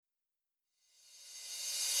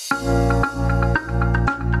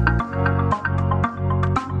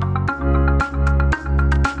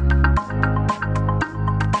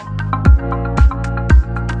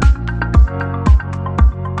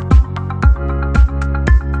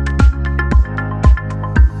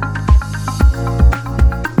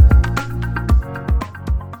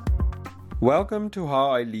Welcome to How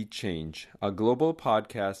I Lead Change, a global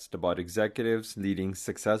podcast about executives leading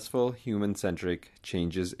successful human-centric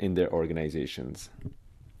changes in their organizations.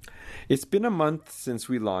 It's been a month since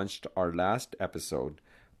we launched our last episode,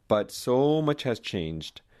 but so much has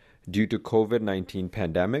changed due to COVID-19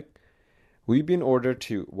 pandemic. We've been ordered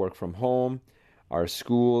to work from home, our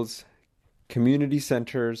schools, community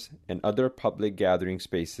centers, and other public gathering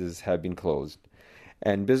spaces have been closed,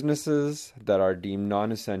 and businesses that are deemed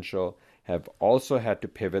non-essential have also had to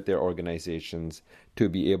pivot their organizations to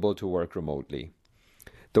be able to work remotely.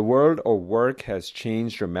 The world of work has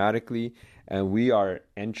changed dramatically, and we are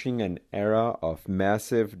entering an era of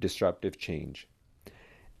massive disruptive change.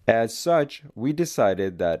 As such, we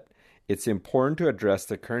decided that it's important to address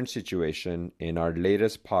the current situation in our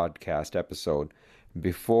latest podcast episode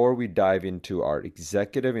before we dive into our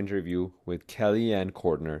executive interview with Kellyanne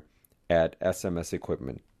Cordner at SMS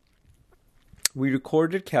Equipment. We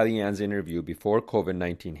recorded Kellyanne's interview before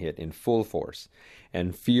COVID-19 hit in full force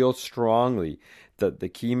and feel strongly that the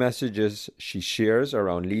key messages she shares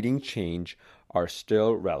around leading change are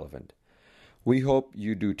still relevant. We hope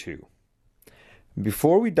you do too.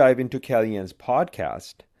 Before we dive into Kellyanne's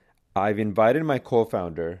podcast, I've invited my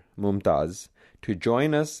co-founder, Mumtaz, to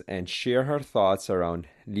join us and share her thoughts around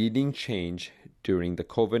leading change during the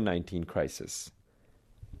COVID-19 crisis.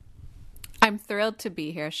 I'm thrilled to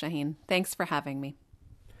be here, Shaheen. Thanks for having me.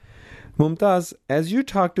 Mumtaz, as you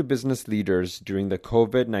talk to business leaders during the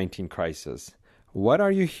COVID-19 crisis, what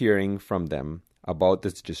are you hearing from them about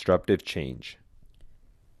this disruptive change?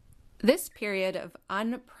 This period of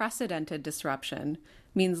unprecedented disruption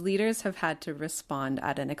means leaders have had to respond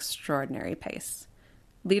at an extraordinary pace.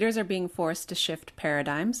 Leaders are being forced to shift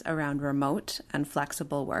paradigms around remote and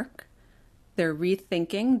flexible work. They're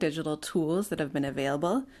rethinking digital tools that have been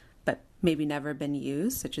available but maybe never been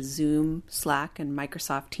used, such as Zoom, Slack, and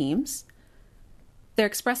Microsoft Teams. They're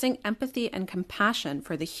expressing empathy and compassion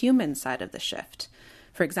for the human side of the shift,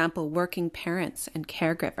 for example, working parents and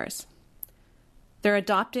caregivers. They're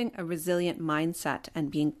adopting a resilient mindset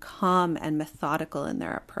and being calm and methodical in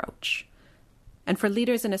their approach. And for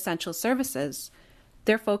leaders in essential services,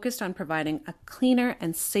 they're focused on providing a cleaner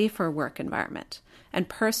and safer work environment and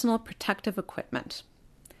personal protective equipment.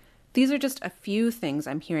 These are just a few things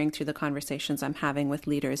I'm hearing through the conversations I'm having with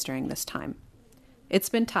leaders during this time. It's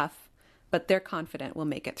been tough, but they're confident we'll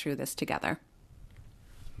make it through this together.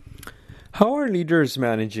 How are leaders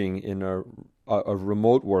managing in a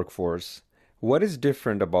remote workforce? What is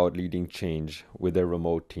different about leading change with a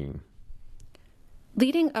remote team?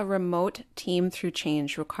 Leading a remote team through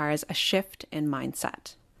change requires a shift in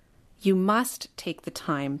mindset. You must take the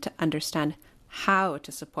time to understand how to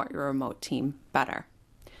support your remote team better.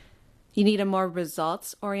 You need a more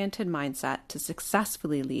results-oriented mindset to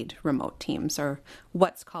successfully lead remote teams, or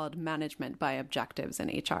what's called management by objectives in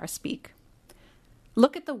HR speak.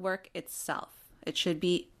 Look at the work itself. It should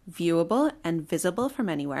be viewable and visible from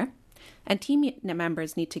anywhere, and team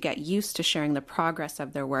members need to get used to sharing the progress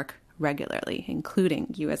of their work regularly,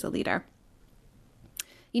 including you as a leader.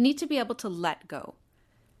 You need to be able to let go.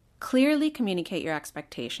 Clearly communicate your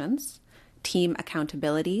expectations, team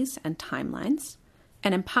accountabilities, and timelines,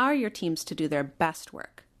 and empower your teams to do their best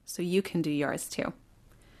work so you can do yours too.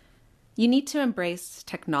 You need to embrace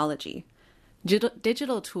technology.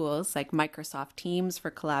 Digital tools like Microsoft Teams for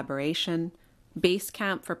collaboration,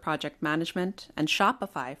 Basecamp for project management, and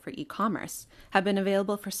Shopify for e-commerce have been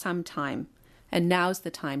available for some time, and now's the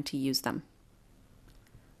time to use them.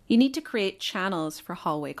 You need to create channels for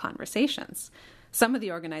hallway conversations. Some of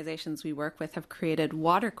the organizations we work with have created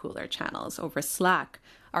water cooler channels over Slack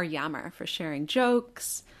or Yammer for sharing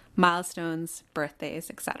jokes, milestones, birthdays,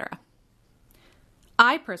 etc.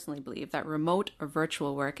 I personally believe that remote or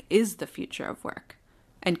virtual work is the future of work,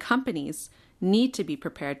 and companies need to be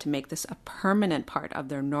prepared to make this a permanent part of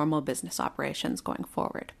their normal business operations going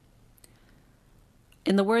forward.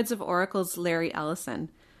 In the words of Oracle's Larry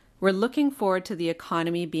Ellison, we're looking forward to the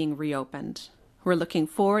economy being reopened. We're looking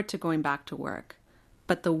forward to going back to work.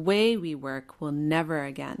 But the way we work will never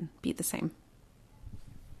again be the same.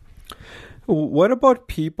 What about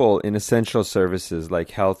people in essential services like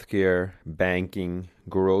healthcare, banking,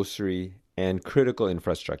 grocery, and critical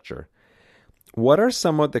infrastructure? What are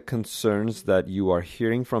some of the concerns that you are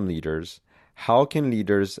hearing from leaders? How can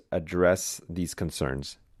leaders address these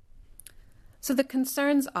concerns? So the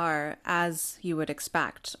concerns are, as you would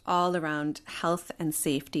expect, all around health and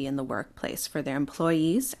safety in the workplace for their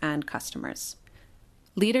employees and customers.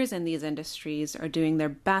 Leaders in these industries are doing their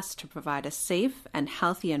best to provide a safe and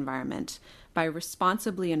healthy environment by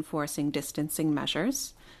responsibly enforcing distancing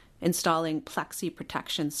measures, installing plexi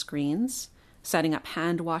protection screens, setting up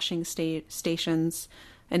hand washing stations,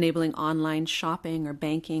 enabling online shopping or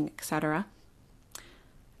banking, etc.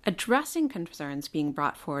 Addressing concerns being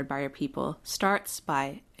brought forward by your people starts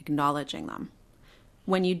by acknowledging them.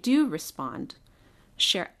 When you do respond,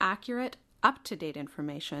 share accurate, up-to-date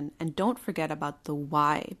information and don't forget about the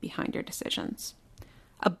why behind your decisions.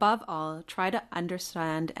 Above all, try to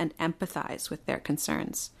understand and empathize with their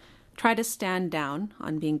concerns. Try to stand down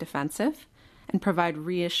on being defensive and provide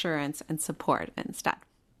reassurance and support instead.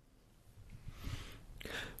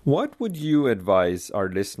 What would you advise our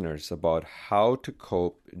listeners about how to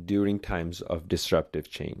cope during times of disruptive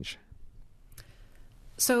change?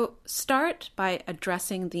 So start by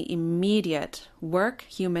addressing the immediate work,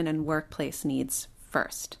 human, and workplace needs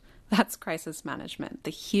first. That's crisis management,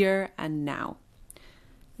 the here and now.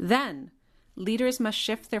 Then, leaders must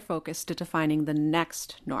shift their focus to defining the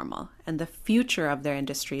next normal and the future of their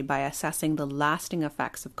industry by assessing the lasting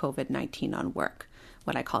effects of COVID-19 on work,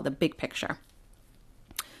 what I call the big picture.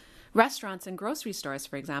 Restaurants and grocery stores,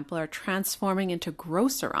 for example, are transforming into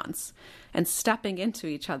grocerants and stepping into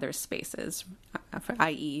each other's spaces,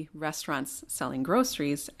 i.e. restaurants selling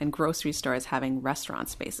groceries and grocery stores having restaurant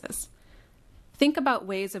spaces. Think about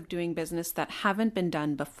ways of doing business that haven't been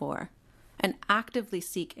done before and actively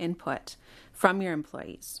seek input from your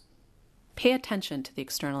employees. Pay attention to the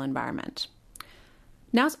external environment.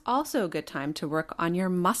 Now's also a good time to work on your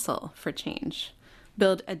muscle for change.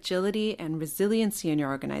 Build agility and resiliency in your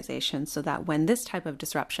organization so that when this type of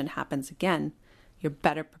disruption happens again, you're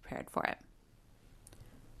better prepared for it.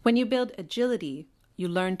 When you build agility, you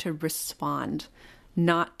learn to respond,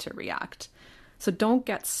 not to react. So don't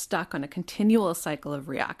get stuck on a continual cycle of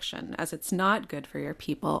reaction, as it's not good for your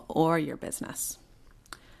people or your business.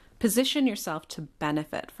 Position yourself to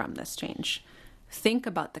benefit from this change. Think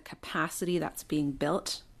about the capacity that's being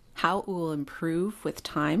built, how it will improve with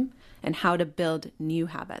time, and how to build new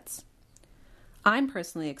habits. I'm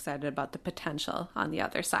personally excited about the potential on the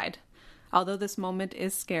other side. Although this moment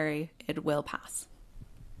is scary, it will pass.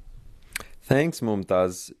 Thanks,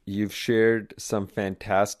 Mumtaz. You've shared some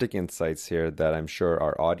fantastic insights here that I'm sure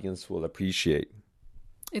our audience will appreciate.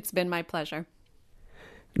 It's been my pleasure.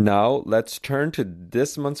 Now, let's turn to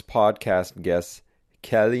this month's podcast guest,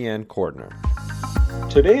 Kellyanne Kortner.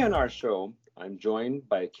 Today on our show, I'm joined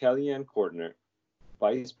by Kellyanne Kortner,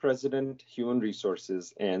 Vice President, Human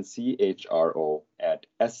Resources and CHRO at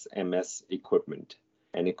SMS Equipment,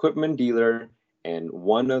 an equipment dealer and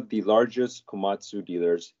one of the largest Komatsu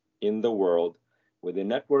dealers in the world with a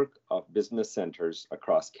network of business centers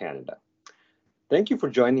across Canada. Thank you for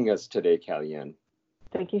joining us today, Kellyanne.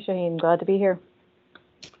 Thank you, Shaheen. Glad to be here.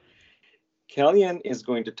 Kellyanne is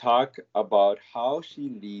going to talk about how she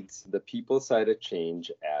leads the people side of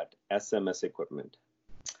change at SMS Equipment.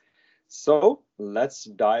 So let's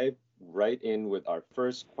dive right in with our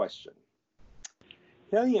first question.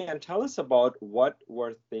 Kellyanne, tell us about what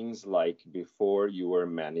were things like before you were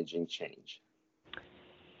managing change?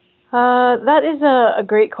 That is a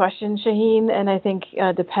great question, Shaheen, and I think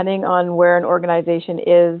depending on where an organization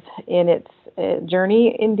is in its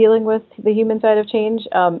journey in dealing with the human side of change,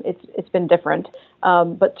 it's been different.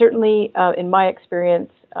 But certainly, in my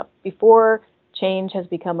experience, before change has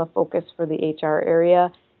become a focus for the HR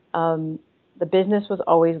area, the business was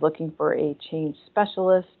always looking for a change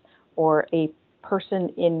specialist or a person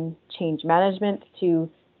in change management to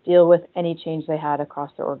deal with any change they had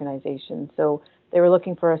across their organization. So they were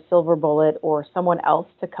looking for a silver bullet or someone else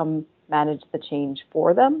to come manage the change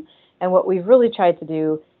for them. And what we've really tried to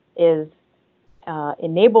do is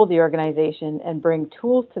enable the organization and bring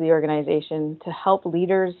tools to the organization to help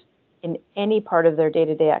leaders in any part of their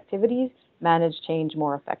day-to-day activities manage change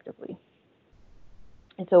more effectively.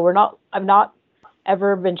 And so I've not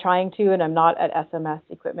ever been trying to, and I'm not at SMS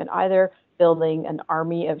Equipment either, building an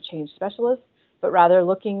army of change specialists, but rather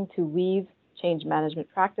looking to weave change management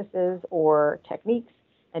practices or techniques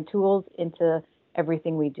and tools into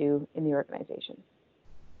everything we do in the organization.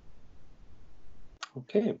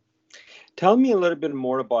 Okay. Tell me a little bit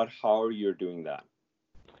more about how you're doing that.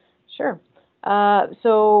 Sure.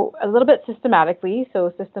 So a little bit systematically.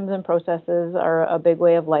 So systems and processes are a big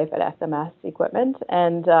way of life at SMS Equipment.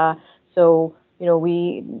 And so,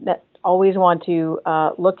 we always want to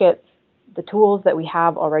look at the tools that we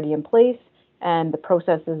have already in place and the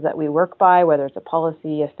processes that we work by, whether it's a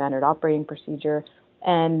policy, a standard operating procedure,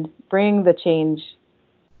 and bring the change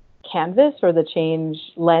canvas or the change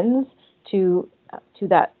lens to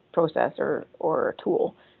that process or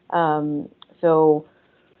tool. So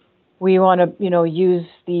we want to use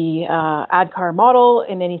the ADKAR model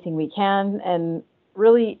in anything we can, and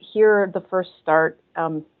really here the first start,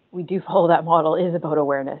 we do follow that model, is about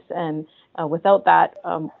awareness, and without that,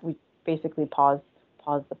 we basically pause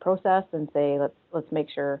the process and say let's make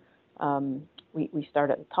sure we start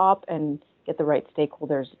at the top and get the right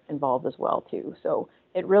stakeholders involved as well too. So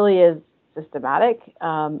it really is systematic.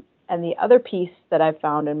 And the other piece that I've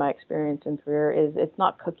found in my experience and career is it's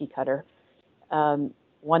not cookie cutter.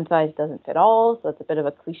 One size doesn't fit all, so it's a bit of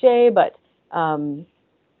a cliche, but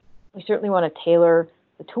we certainly want to tailor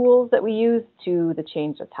the tools that we use to the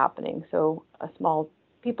change that's happening. So a small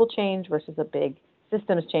people change versus a big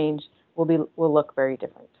systems change will look very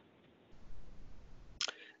different.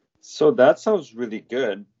 So that sounds really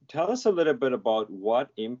good. Tell us a little bit about what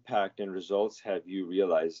impact and results have you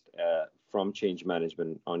realized from change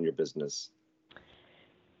management on your business?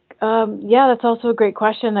 Yeah, that's also a great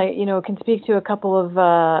question. I, can speak to a couple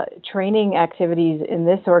of training activities in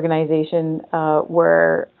this organization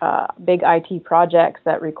where big IT projects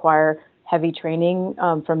that require heavy training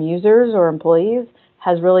from users or employees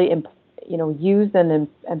has really, used and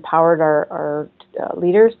empowered our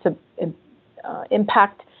leaders to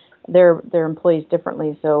impact their employees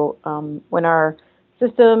differently. So when our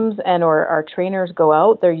systems and or our trainers go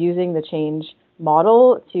out, they're using the change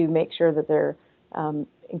model to make sure that they're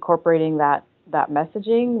incorporating that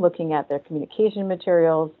messaging, looking at their communication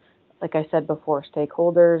materials, like I said before,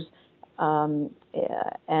 stakeholders,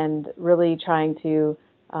 and really trying to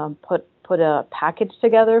put a package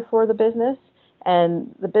together for the business.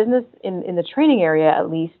 And the business in the training area, at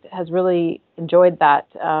least, has really enjoyed that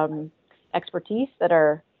expertise that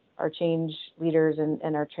our change leaders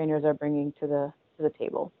and our trainers are bringing to the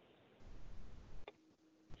table.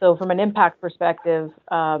 So from an impact perspective,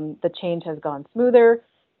 the change has gone smoother.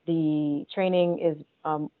 The training is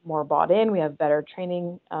more bought in. We have better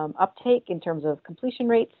training uptake in terms of completion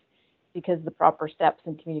rates because the proper steps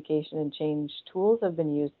in communication and change tools have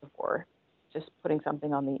been used before. Just putting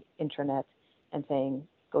something on the intranet and saying,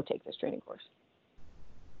 go take this training course.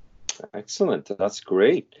 Excellent. That's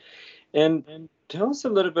great. And tell us a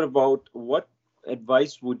little bit about what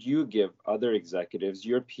advice would you give other executives,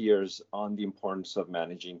 your peers, on the importance of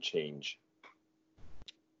managing change?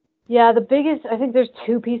 Yeah, the biggest, I think there's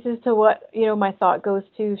two pieces to what, my thought goes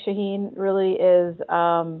to, Shaheen, really is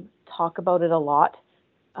talk about it a lot.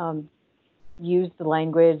 Use the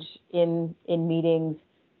language in meetings,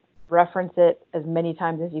 reference it as many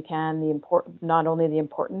times as you can, not only the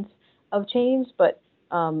importance of change, but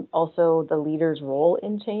also the leader's role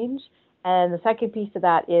in change. And the second piece of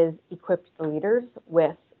that is equip the leaders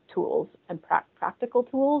with tools and practical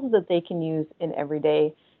tools that they can use in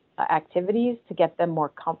everyday activities to get them more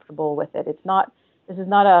comfortable with it. This is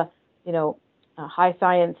not a high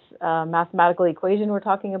science mathematical equation we're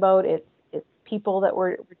talking about. It's people that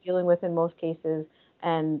we're dealing with in most cases,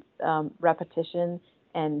 and repetition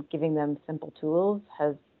and giving them simple tools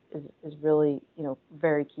is really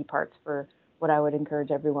very key parts for what I would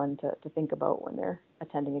encourage everyone to think about when they're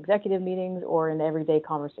attending executive meetings or in everyday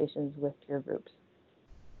conversations with peer groups.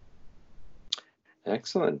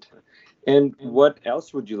 Excellent. And what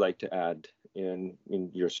else would you like to add in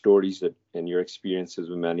your stories and your experiences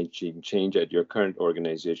with managing change at your current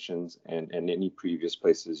organizations and any previous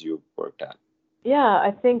places you've worked at? Yeah,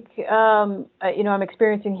 I think, I'm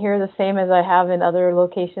experiencing here the same as I have in other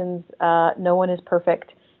locations. No one is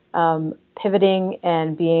perfect. Pivoting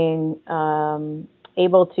and being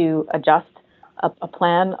able to adjust a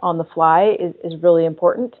plan on the fly is really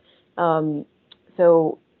important.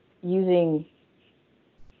 So using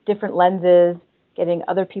different lenses, getting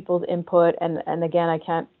other people's input, and again, I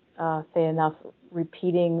can't say enough,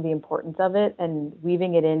 repeating the importance of it and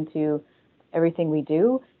weaving it into everything we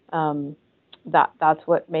do. That's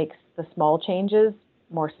what makes the small changes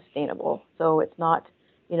more sustainable. So it's not,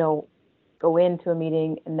 go into a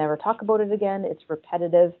meeting and never talk about it again. It's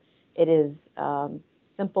repetitive. It is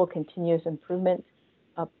simple, continuous improvement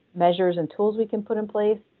measures and tools we can put in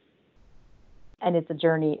place. And it's a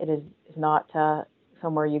journey. It is not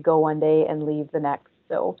somewhere you go one day and leave the next.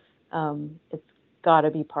 So it's got to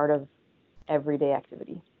be part of everyday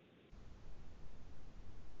activity.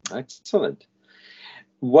 Excellent.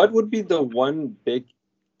 What would be the one big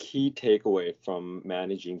key takeaway from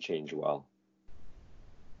managing change well?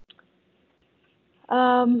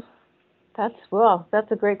 That's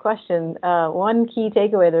a great question. One key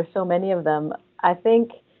takeaway, there's so many of them. I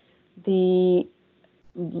think the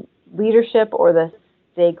leadership or the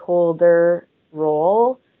stakeholder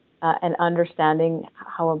role and understanding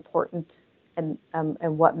how important and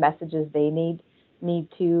what messages they need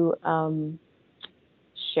to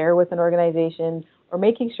share with an organization, or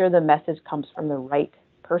making sure the message comes from the right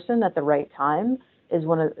person at the right time is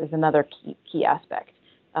another key aspect.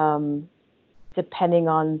 Depending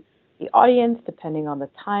on the audience, depending on the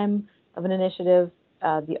time of an initiative,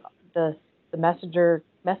 the messenger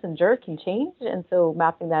can change, and so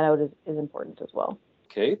mapping that out is important as well.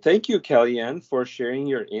 Okay, thank you, Kellyanne, for sharing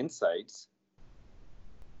your insights.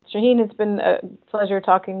 Shaheen, it's been a pleasure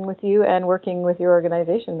talking with you and working with your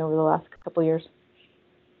organization over the last couple of years.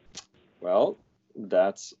 Well,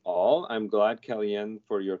 that's all. I'm glad, Kellyanne,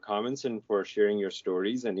 for your comments and for sharing your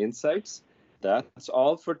stories and insights. That's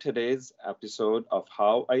all for today's episode of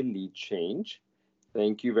How I Lead Change.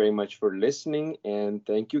 Thank you very much for listening, and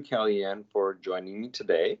thank you, Kellyanne, for joining me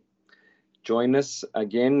today. Join us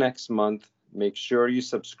again next month. Make sure you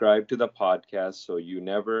subscribe to the podcast so you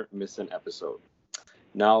never miss an episode.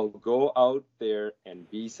 Now go out there and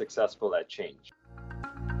be successful at change.